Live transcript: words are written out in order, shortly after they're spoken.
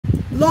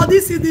Lord,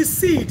 this is the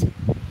seed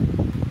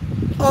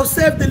of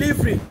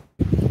self-delivery.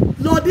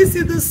 Lord, this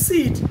is the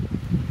seed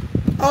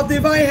of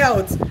divine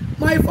health.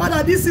 My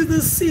Father, this is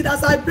the seed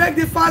as I break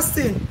the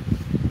fasting.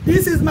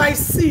 This is my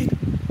seed.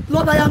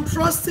 Lord, I am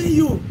trusting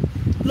you.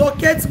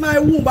 Locate my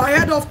womb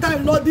ahead of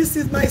time. Lord, this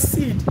is my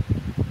seed.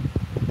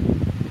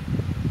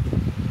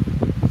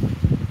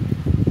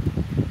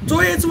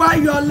 Do it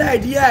while you are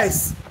led,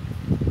 yes.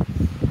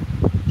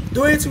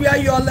 Do it where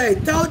you are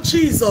led. Tell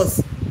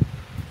Jesus,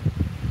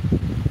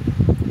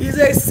 it's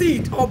a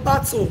seed of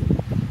battle.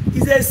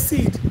 It's a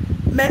seed.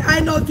 May I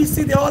not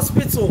visit the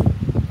hospital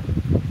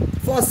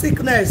for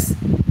sickness.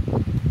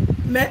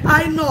 May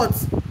I not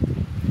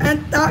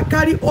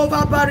carry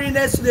over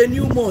barrenness to the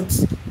new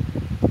month.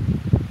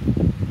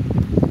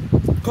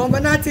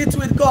 Covenant it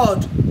with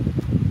God,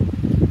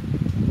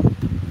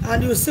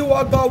 and you see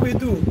what God will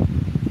do.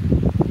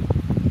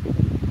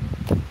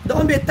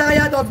 Don't be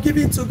tired of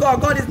giving to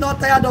God. God is not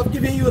tired of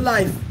giving you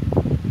life.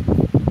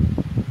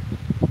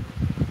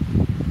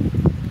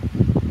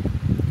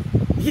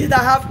 He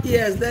that have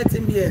ears, let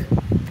him hear.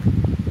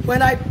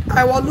 When I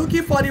was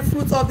looking for the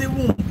fruit of the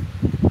womb,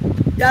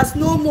 there's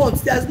no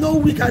month, there's no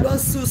week I don't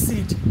sow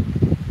seed.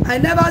 I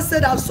never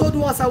said I've sowed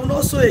once, I will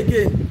not sow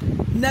again.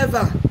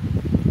 Never.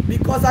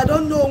 Because I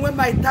don't know when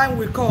my time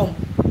will come.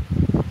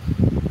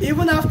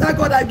 Even after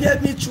God has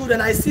gave me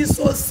children, I still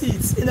sow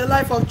seeds in the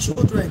life of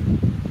children.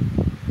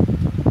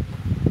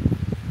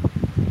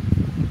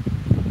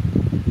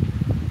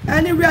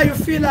 Anywhere you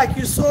feel like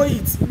you sow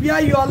it, where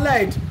you are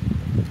led.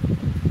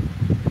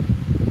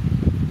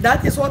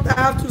 That is what I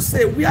have to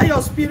say. Where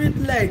your spirit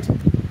led.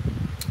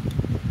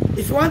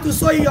 If you want to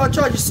sow in your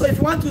church, so if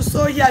you want to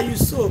sow here, you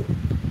sow.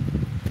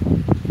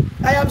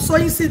 I am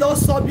sowing seed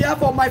also on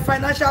behalf of my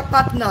financial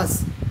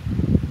partners.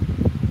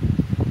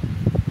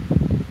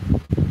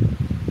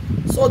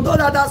 So those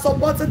that are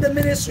supporting the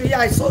ministry here,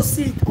 I sow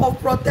seed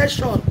of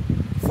protection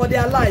for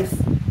their life.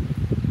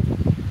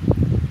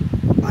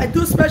 I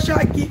do special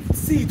gift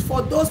seed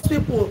for those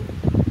people.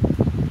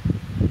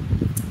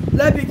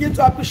 Let's begin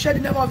to appreciate the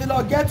name of the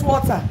Lord. Get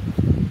water.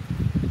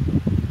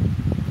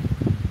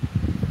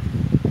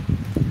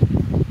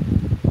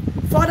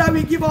 Father,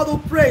 we give all the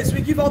praise.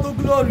 We give all the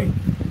glory.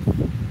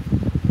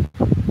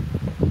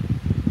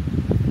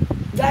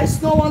 There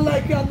is no one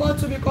like you and none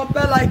to be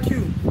compared like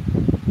you.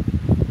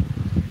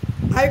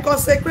 I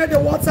consecrate the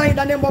water in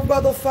the name of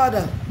God the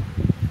Father.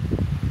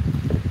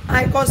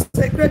 I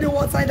consecrate the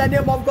water in the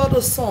name of God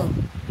the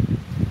Son.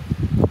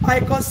 I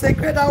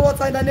consecrate that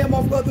water in the name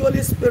of God the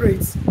Holy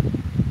Spirit.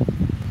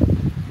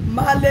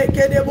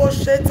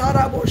 Malekedeboshe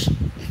tarabosh.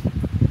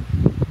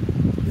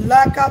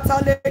 Lakata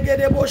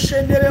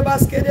legedeboshe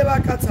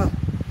nerebaskedebakata.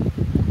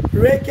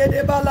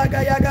 Rekedeba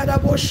lagayagada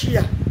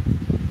boshia.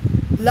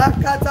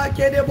 Lakata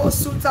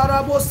kedebosu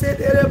tarabose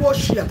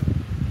dereboshia.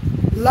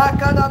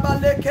 Lakadaba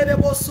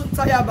lekedebosu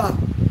tayaba.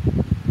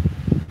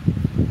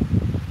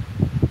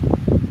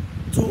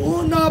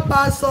 Do not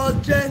pass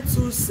us,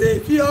 gentle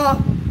Savior.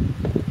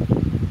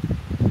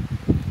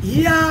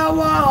 Hear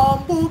our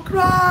humble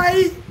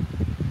cry.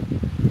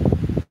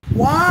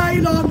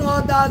 While on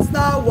others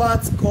thou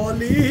art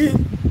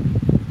calling,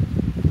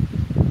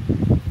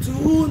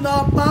 do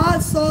not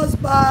pass us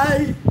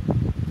by.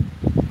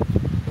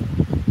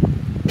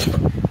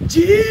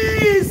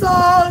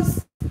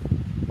 Jesus,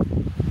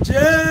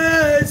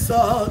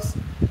 Jesus,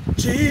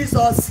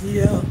 Jesus,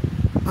 hear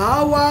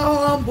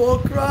our humble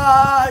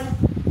cry.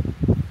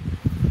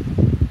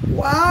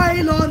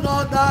 While on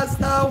others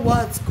thou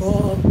art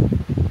calling,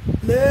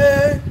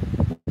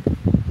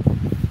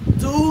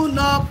 do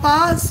not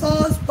pass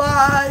us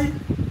by.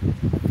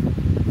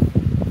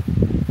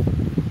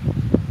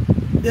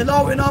 The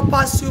Lord will not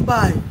pass you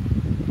by.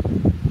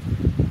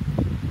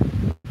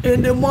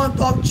 In the month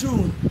of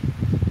June,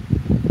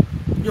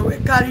 you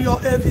will carry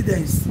your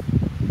evidence.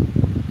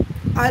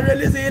 I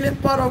release the healing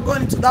power of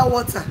God into that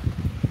water.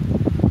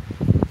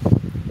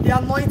 The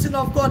anointing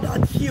of God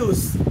that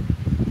heals.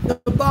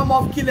 The balm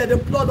of Gilead, the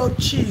blood of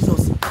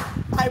Jesus.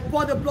 I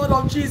pour the blood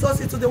of Jesus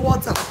into the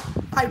water.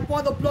 I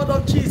pour the blood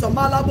of Jesus.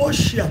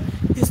 Malaboshia.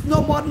 It's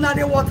no more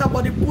ordinary water,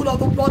 but the pool of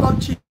the blood of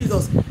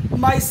Jesus.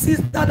 My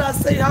sister that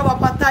say you have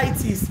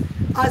hepatitis,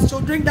 as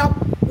you drink that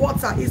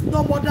water, it's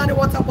no more ordinary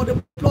water, but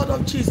the blood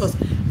of Jesus.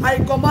 I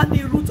command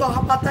the root of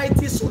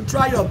hepatitis to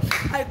dry up.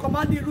 I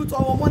command the root of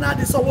hormonal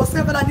disorder,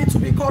 whatever that needs to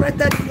be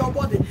corrected in your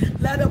body.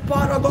 Let the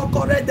power of God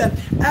correct them.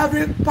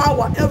 Every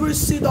power, every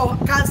seed of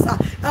cancer,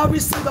 every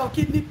seed of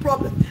kidney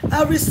problem,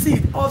 every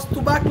seed of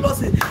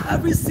tuberculosis,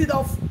 every seed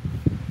of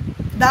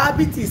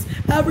diabetes,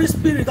 every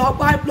spirit of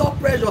high blood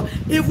pressure,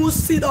 evil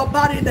seed of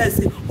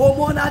barrenness,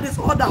 hormonal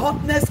disorder,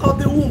 hotness of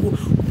the womb,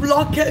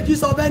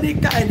 blockages of any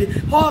kind.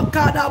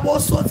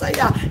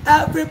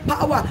 Every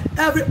power,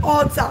 every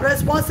altar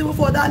responsible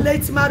for that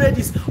late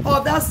marriages or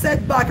that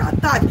setback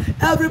attack,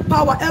 every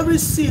power, every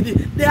seed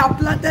they have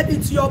planted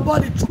into your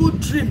body through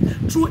dream,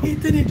 through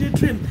eating in the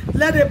dream.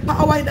 Let the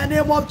power in the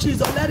name of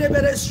Jesus, let it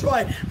be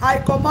destroyed. I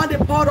command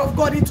the power of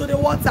God into the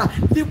water,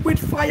 liquid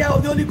fire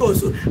of the Holy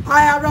Ghost.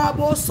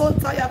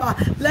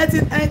 Let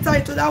it enter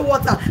into that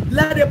water.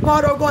 Let the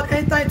power of God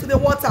enter into the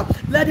water.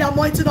 Let the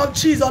anointing of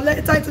Jesus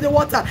enter into the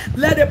water.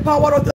 Let the power of the